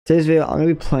Today's video, I'm going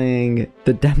to be playing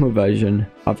the demo version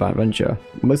of Adventure,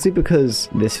 mostly because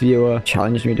this viewer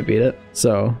challenged me to beat it,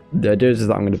 so the idea is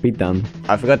that I'm going to beat them.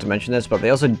 I forgot to mention this, but they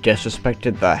also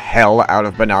disrespected the hell out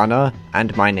of Banana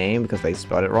and my name because they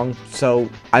spelled it wrong, so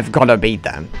I've got to beat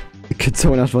them. Could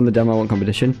someone else run the demo one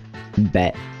competition?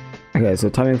 Bet. Okay, so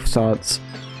timing starts,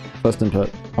 first input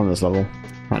on this level.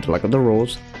 I have to look up the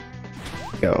rules.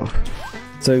 Go.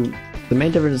 So the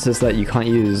main difference is that you can't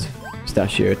use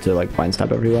Pistachio to like bind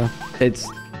stab everywhere. It's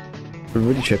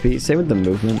really trippy. Same with the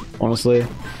movement, honestly.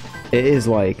 It is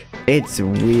like, it's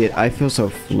weird. I feel so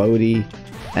floaty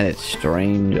and it's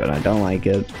strange and I don't like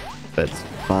it, but it's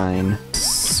fine.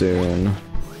 Soon.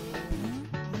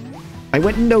 I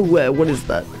went nowhere. What is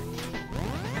that?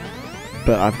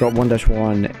 But I've got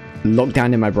 1-1 locked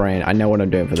down in my brain. I know what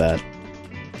I'm doing for that.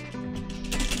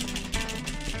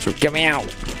 So get me out.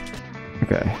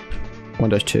 Okay.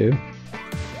 1-2.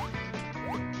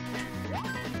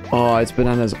 Oh, it's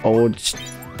Banana's old,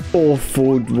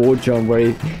 awful war jump where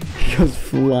he goes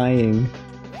flying.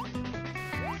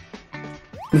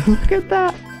 Look at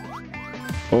that.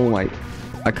 Oh my,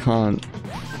 I can't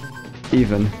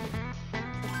even.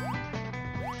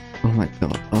 Oh my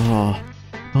god.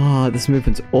 Oh, this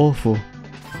movement's awful.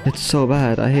 It's so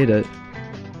bad. I hate it.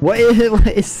 What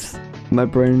is? My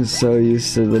brain's so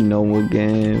used to the normal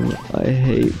game. I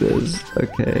hate this.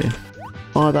 Okay.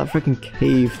 Oh, that freaking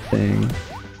cave thing.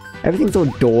 Everything's all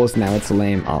doors now, it's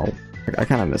lame. Oh, I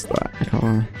kind of missed that. I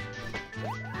can't.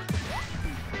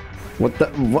 What the?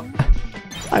 What?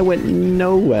 I went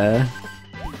nowhere.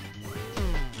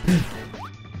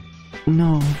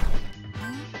 No.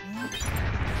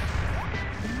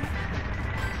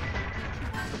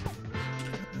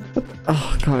 What?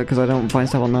 Oh god, because I don't find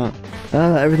stuff on that.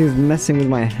 Everything's messing with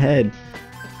my head.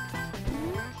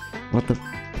 What the?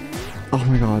 Oh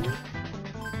my god.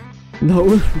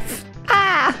 No.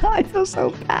 I feel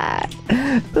so bad.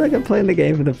 I feel like I'm playing the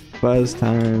game for the first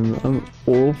time. I'm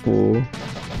awful.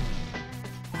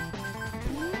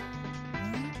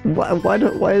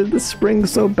 Why is the spring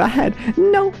so bad?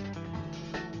 No.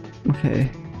 Okay.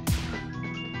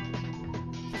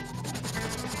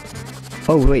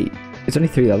 Oh wait, it's only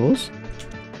 3 levels?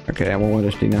 Okay, I'm on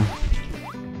 1-D now.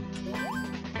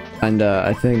 And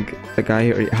I think the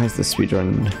guy who has the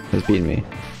speedrun has beaten me.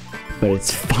 But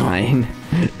it's fine.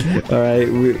 Alright,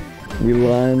 we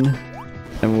learn,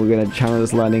 and we're gonna channel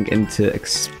this learning into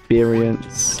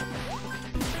experience.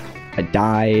 I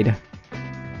died.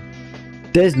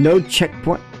 There's no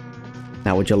checkpoint.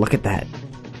 Now would you look at that?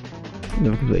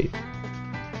 No complete.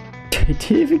 Did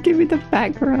you even give me the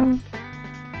background?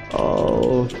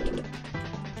 Oh.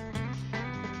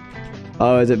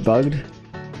 Oh, is it bugged?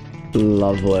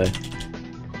 Lovely.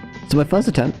 So my first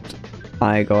attempt,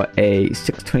 I got a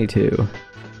 6:22.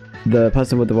 The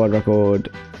person with the world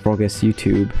record, Froggus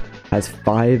YouTube, has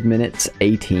 5 minutes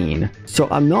 18. So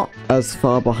I'm not as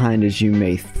far behind as you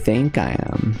may think I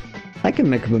am. I can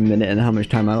make up a minute and how much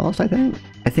time I lost, I think.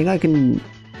 I think I can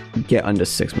get under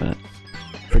 6 minutes.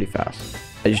 Pretty fast.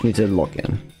 I just need to lock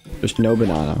in. Just no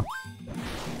banana.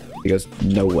 It goes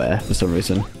nowhere for some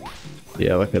reason.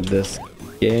 Yeah, look at this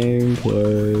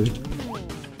gameplay.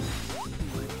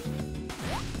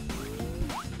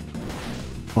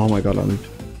 Oh my god,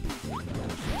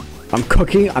 I'm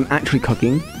cooking. I'm actually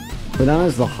cooking.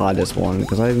 Banana's the hardest one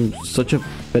because I'm such a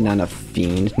banana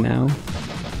fiend now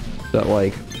that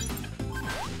like,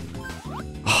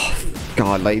 oh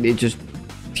god, like it just,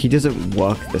 he doesn't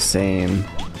work the same.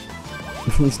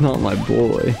 He's not my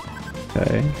boy.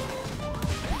 Okay.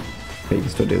 Okay, you can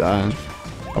still do that.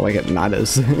 Oh, like it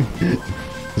matters.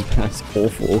 That's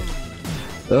awful.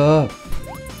 Ugh.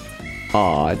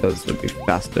 Oh, I thought this would be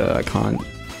faster. I can't.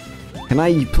 Can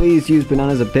I please use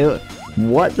Banana's ability?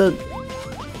 What the?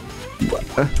 What?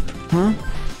 Huh?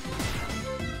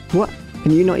 What?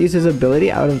 Can you not use his ability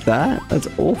out of that? That's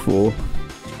awful.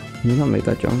 Can you not make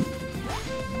that jump?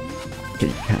 Okay,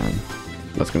 you can.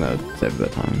 That's gonna save a bit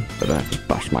of time. But I have to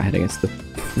bash my head against the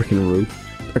freaking roof.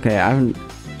 Okay, I haven't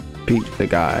beat the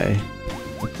guy.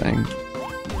 Thing.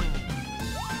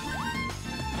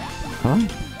 Huh?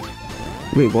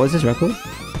 Wait, what is this record?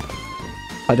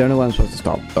 I don't know when I'm supposed to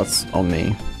stop. That's on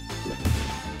me.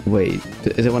 Wait,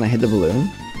 is it when I hit the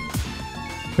balloon?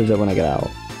 Or is it when I get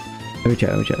out? Let me check.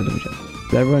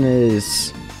 The everyone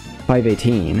is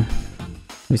 5:18.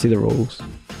 Let me see the rules.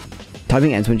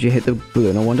 Timing ends when you hit the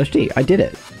balloon on 1-D. I did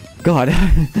it. God.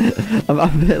 I'm a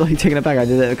bit like taking it back. I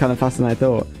did it kind of faster than I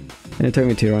thought. And it took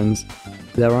me 2 runs.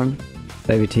 Their run,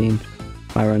 5:18.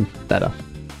 My run, better.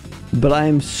 But I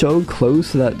am so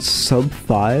close to that sub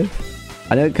 5.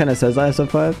 I know it kind of says I have sub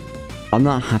 5. I'm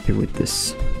not happy with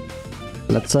this.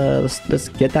 let's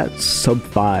get that sub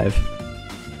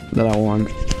 5 that I want.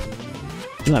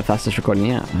 Isn't that fastest recording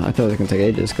yet? I thought it was gonna take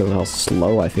ages because of how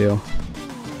slow I feel.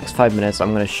 Next 5 minutes,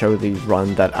 I'm gonna show the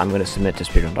run that I'm gonna submit to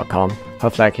speedrun.com.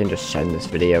 Hopefully I can just send this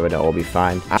video and it'll all be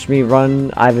fine. After me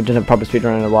run, I haven't done a proper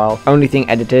speedrun in a while. Only thing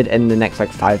edited in the next like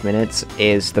 5 minutes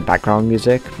is the background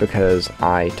music because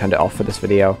I turned it off for this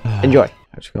video. Enjoy.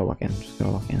 Just go walk in. Just go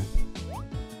walk in.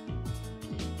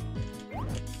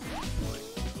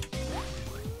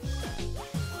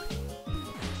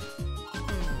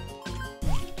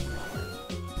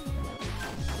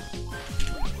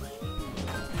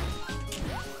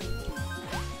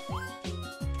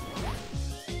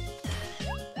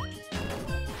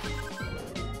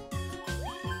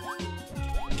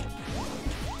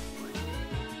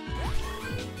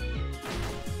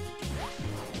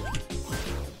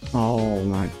 Oh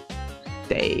my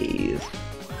days.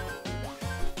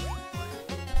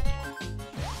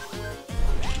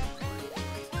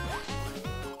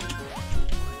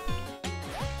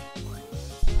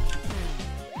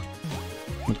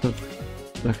 What the?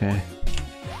 Okay.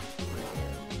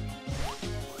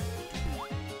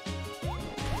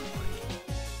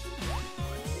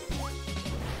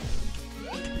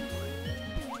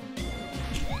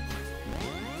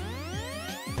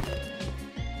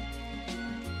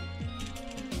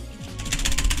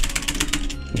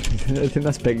 I think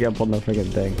that's picking up on the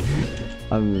friggin' thing.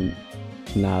 I'm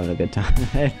not having a good time.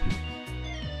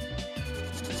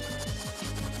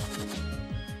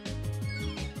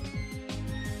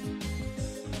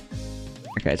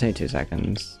 Okay, it's only 2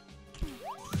 seconds.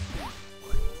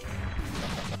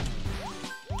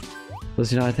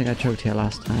 Plus, you know, I think I choked here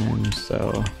last time,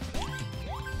 so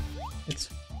it's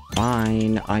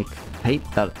fine. I hate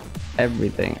that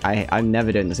everything. I'm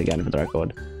never doing this again for the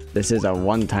record. This is a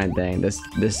one-time thing. This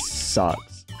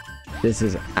sucks. This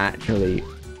is actually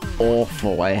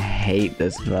awful. I hate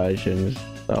this version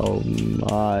so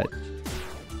much.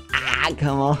 Ah,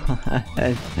 come on.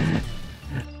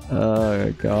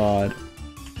 Oh god.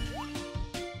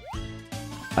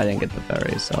 I didn't get the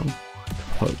berry, so I'm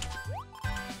hooked.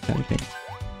 Anything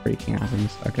freaking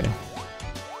happens. Okay.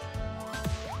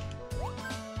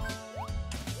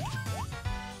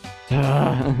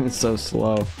 It's so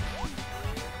slow.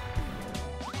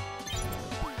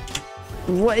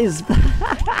 What is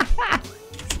that?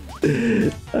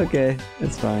 Okay,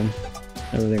 it's fine.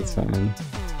 Everything's fine.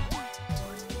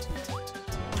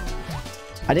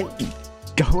 I didn't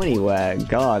go anywhere.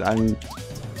 God, I'm...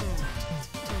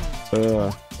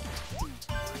 Ugh.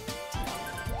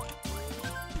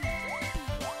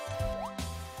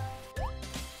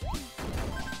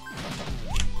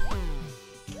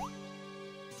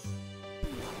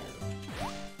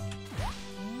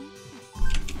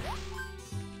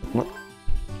 What?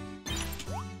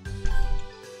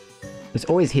 It's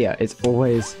always here. It's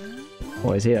always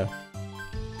here.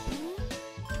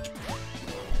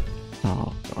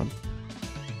 Oh god.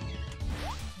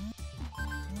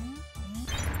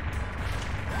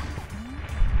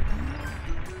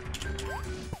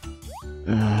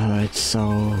 It's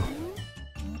so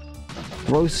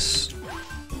gross.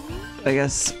 I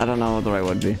guess I don't know what the right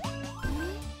word would be.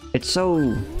 It's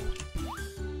so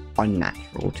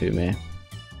unnatural to me.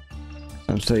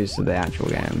 I'm so used to the actual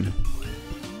game.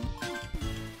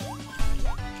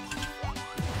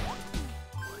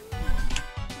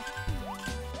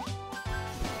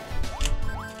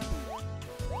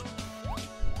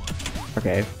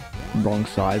 Okay, wrong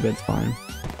side, but it's fine.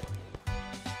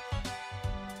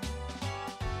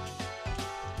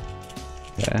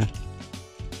 Okay.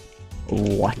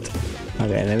 What?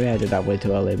 Okay, maybe I did that way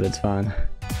too early, but it's fine.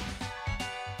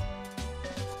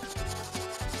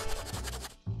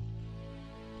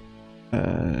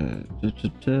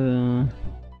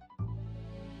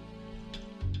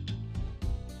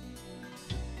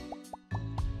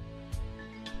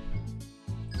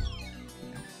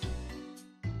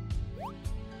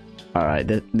 Alright,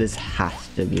 this has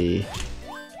to be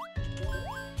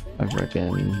a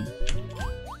frickin'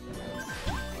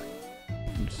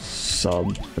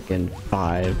 sub frickin'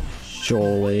 5,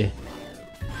 surely.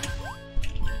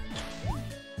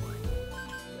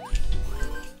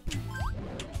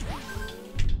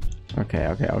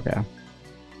 Okay.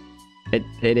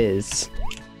 It is.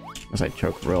 Unless I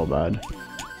choke real bad.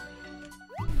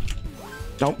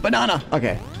 No, banana!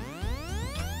 Okay.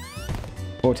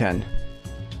 410.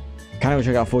 Kinda wish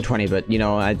I got 420, but you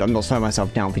know, I'm not slowing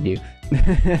myself down for you.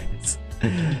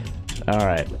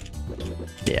 Alright.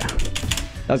 Yeah.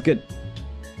 That was good.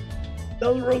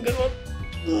 That was a real good one.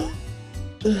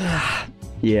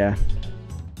 Yeah.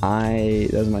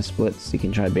 Those are my splits. You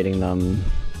can try beating them.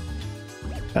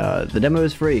 The demo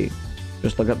is free.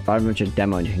 Just look up Adventure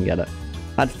demo and you can get it.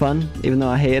 I had fun, even though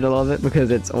I hated a lot of it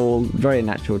because it's all very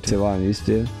natural to what I'm used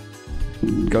to.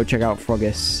 Go check out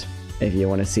Frogis if you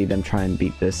want to see them try and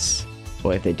beat this,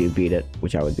 or if they do beat it,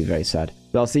 which I would be very sad.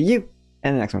 But I'll see you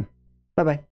in the next one. Bye bye.